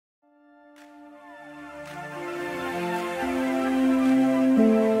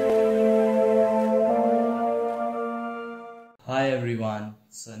everyone.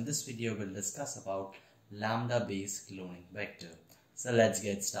 So in this video we'll discuss about lambda based cloning vector. So let's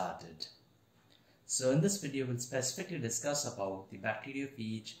get started. So in this video we'll specifically discuss about the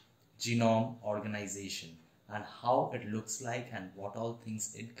bacteriophage genome organization and how it looks like and what all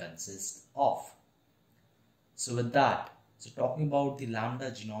things it consists of. So with that, talking about the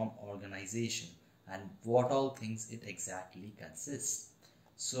lambda genome organization and what all things it exactly consists.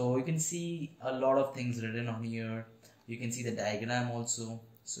 So you can see a lot of things written on here. You can see the diagram also.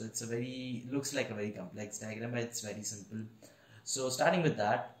 So it's looks like a very complex diagram, but it's very simple. So starting with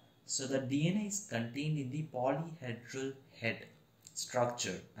that, so the DNA is contained in the polyhedral head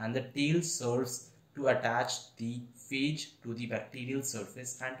structure and the tail serves to attach the phage to the bacterial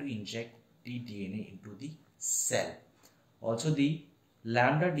surface and to inject the DNA into the cell. Also the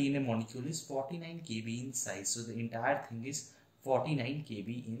lambda DNA molecule is 49 kb in size. So the entire thing is 49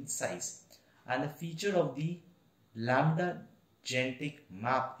 kb in size. And the feature of the lambda genetic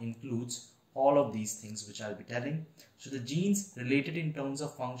map includes all of these things which I'll be telling. So the genes related in terms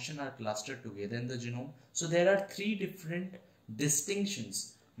of function are clustered together in the genome. So there are three different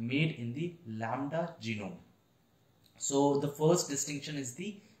distinctions made in the lambda genome. So the first distinction is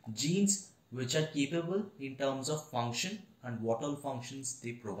the genes which are capable in terms of function and what all functions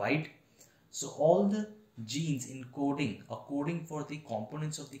they provide. So all the genes encoding or coding for the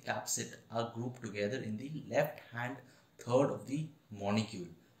components of the capsid are grouped together in the left hand third of the molecule.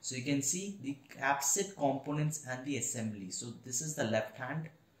 So you can see the capsid components and the assembly. So this is the left hand.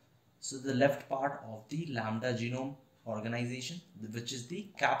 So the left part of the lambda genome organization, which is the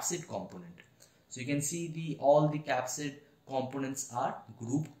capsid component. So you can see all the capsid components are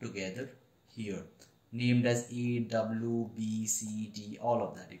grouped together here, named as A, W, B, C, D, all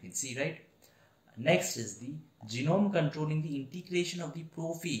of that you can see, right? Next is the genome controlling the integration of the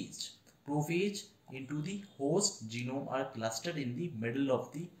prophage. Prophage into the host genome are clustered in the middle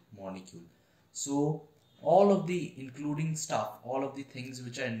of the molecule. So all of the including stuff, all of the things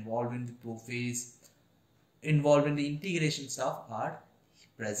which are involved in the prophase, involved in the integration stuff are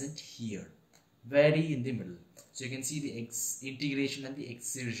present here, very in the middle. So you can see the integration and the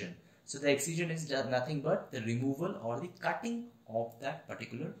excision. So the excision is just nothing but the removal or the cutting of that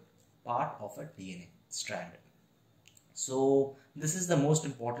particular part of a DNA strand. So this is the most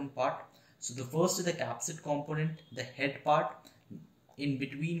important part. So the first is the capsid component, the head part. In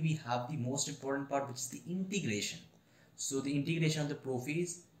between we have the most important part, which is the integration. So the integration of the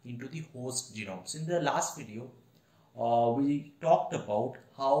prophase into the host genome. So in the last video we talked about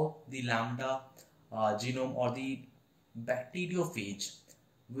how the lambda genome or the bacteriophage,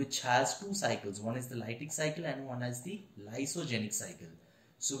 which has two cycles, one is the lytic cycle and one is the lysogenic cycle.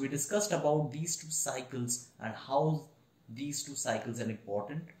 So we discussed about these two cycles and how these two cycles are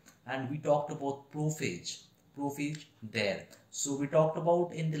important, and we talked about prophage there. So we talked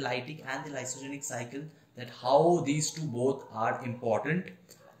about in the lytic and the lysogenic cycle that how these two both are important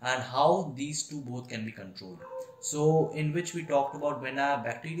and how these two both can be controlled. So in which we talked about when a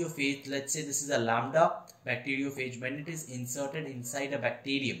bacteriophage, let's say this is a lambda bacteriophage, when it is inserted inside a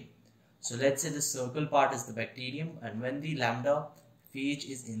bacterium. So let's say the circle part is the bacterium, and when the lambda phage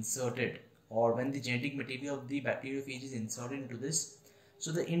is inserted, or when the genetic material of the bacteriophage is inserted into this,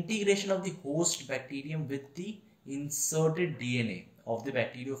 so the integration of the host bacterium with the inserted DNA of the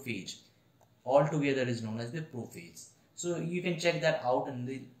bacteriophage altogether is known as the prophase. So you can check that out in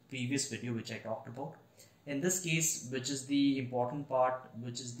the previous video which I talked about. In this case, which is the important part,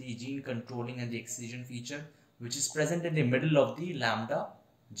 which is the gene controlling and the excision feature, which is present in the middle of the lambda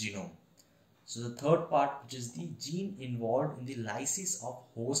genome. So the third part, which is the gene involved in the lysis of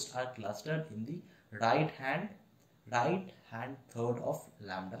host, are clustered in the right hand third of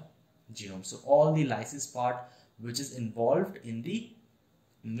lambda genome. So all the lysis part which is involved in the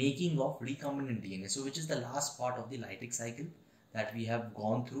making of recombinant DNA. So which is the last part of the lytic cycle that we have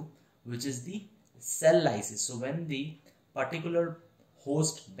gone through, which is the cell lysis. So when the particular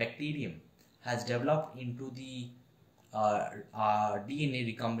host bacterium has developed into the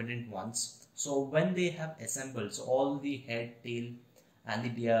DNA recombinant ones, so when they have assembled, so all the head, tail and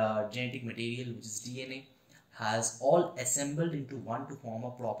the genetic material, which is DNA, has all assembled into one to form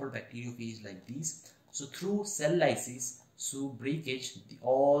a proper bacteriophage like these. So through cell lysis, so breakage,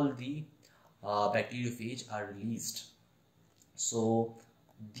 all the bacteriophage are released. So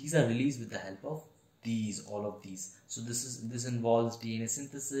these are released with the help of all of these. So this involves DNA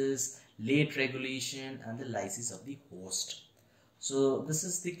synthesis, late regulation and the lysis of the host. So this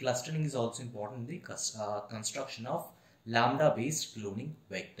is the clustering is also important in the construction of lambda based cloning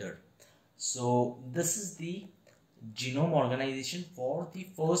vector. So this is the genome organization for the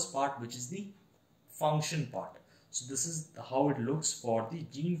first part, which is the function part. So this is how it looks for the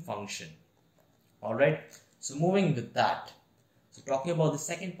gene function. Alright, so moving with that. So talking about the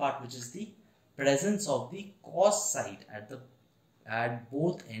second part, which is the presence of the cos site at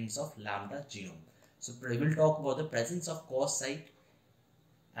both ends of lambda genome. So we will talk about the presence of cos site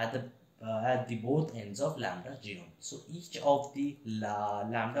at the both ends of lambda genome. So each of the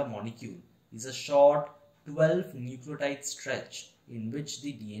lambda molecule is a short 12 nucleotide stretch in which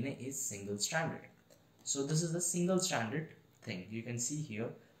the DNA is single stranded. So this is a single stranded thing you can see here.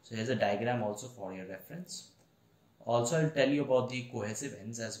 So here's a diagram also for your reference. Also I'll tell you about the cohesive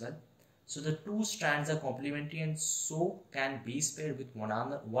ends as well. So the two strands are complementary and so can base pair with one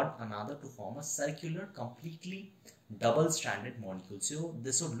another to form a circular, completely double-stranded molecule. So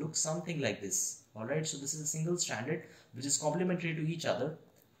this would look something like this. Alright, so this is a single stranded which is complementary to each other,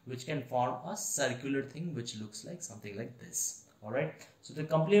 which can form a circular thing which looks like something like this. Alright, so the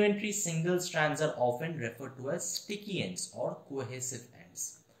complementary single strands are often referred to as sticky ends or cohesive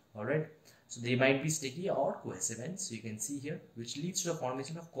ends. Alright, so they might be sticky or cohesive ends, so you can see here, which leads to the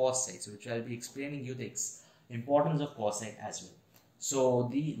formation of cos sites, which I'll be explaining you the importance of cos site as well. So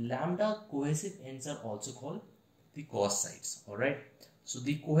the lambda cohesive ends are also called the cos sites. Alright, so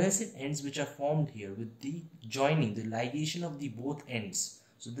the cohesive ends which are formed here with the joining, the ligation of the both ends.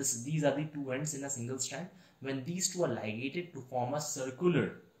 So these are the two ends in a single strand. When these two are ligated to form a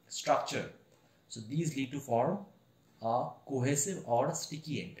circular structure, so these lead to form a cohesive or a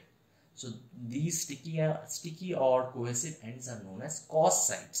sticky end. So these sticky or cohesive ends are known as cos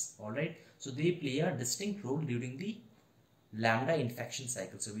sites. Alright, so they play a distinct role during the lambda infection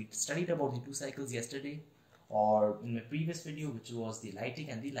cycle. So we studied about the two cycles yesterday, or in my previous video, which was the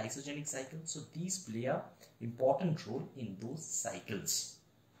lytic and the lysogenic cycle. So these play a important role in those cycles.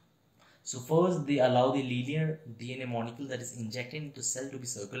 So first, they allow the linear DNA molecule that is injected into cell to be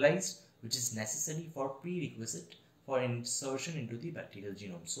circularized, which is necessary for prerequisite for insertion into the bacterial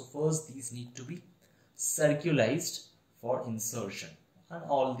genome. So first, these need to be circularized for insertion, and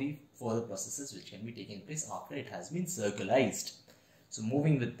all the further processes which can be taken place after it has been circularized. So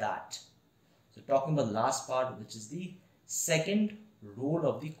moving with that. So talking about the last part, which is the second role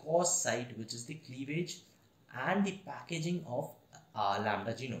of the cos site, which is the cleavage and the packaging of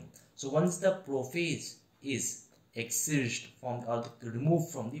lambda genome. So once the prophase is excised from or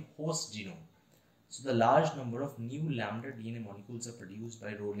removed from the host genome, so the large number of new lambda DNA molecules are produced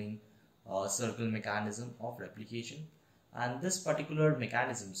by rolling circle mechanism of replication. And this particular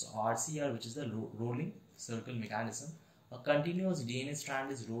mechanism, so RCR, which is the rolling circle mechanism, a continuous DNA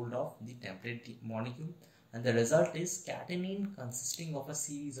strand is rolled off the template molecule, and the result is catenine consisting of a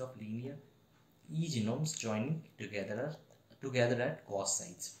series of linear E-genomes joining together at cos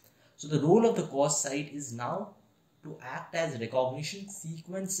sites. So the role of the cos site is now to act as recognition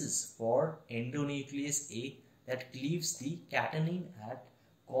sequences for endonuclease A that cleaves the catenine at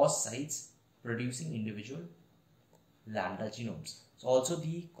cos sites, producing individual lambda genomes. So also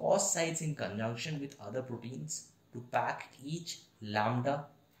the cos sites in conjunction with other proteins to pack each lambda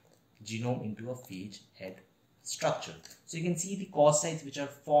genome into a phage head structure. So you can see the cos sites which are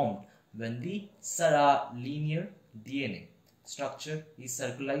formed when the linear DNA structure is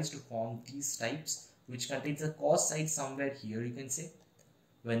circularized to form these types, which contains a cos site somewhere here, you can say,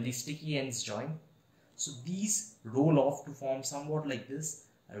 when the sticky ends join. So these roll off to form somewhat like this,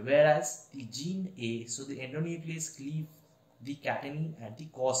 whereas the gene A, so the endonuclease cleave the catenine at the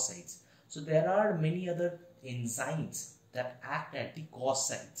cos sites. So there are many other enzymes that act at the cos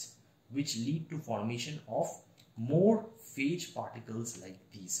sites, which lead to formation of more phage particles like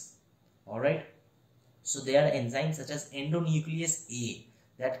these. Alright, so there are enzymes such as endonuclease A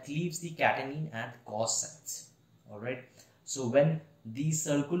that cleaves the catenine at cos sites. Alright, so when these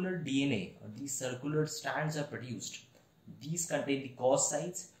circular DNA or these circular strands are produced, these contain the cos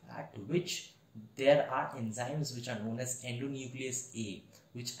sites at which there are enzymes which are known as endonuclease A,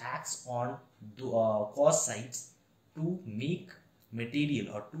 which acts on the cos sites to make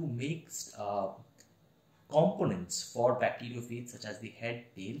material or to make components for bacteriophages such as the head,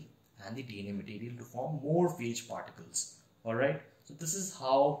 tail and the DNA material to form more phage particles. Alright, so this is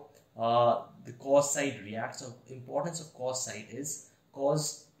how the cos site reacts. So importance of cos site is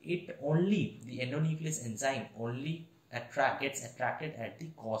cause it only, the endonuclease enzyme only gets attracted at the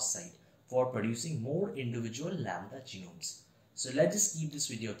cos site for producing more individual lambda genomes. So let's just keep this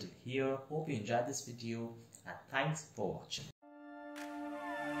video till here. Hope you enjoyed this video and thanks for watching.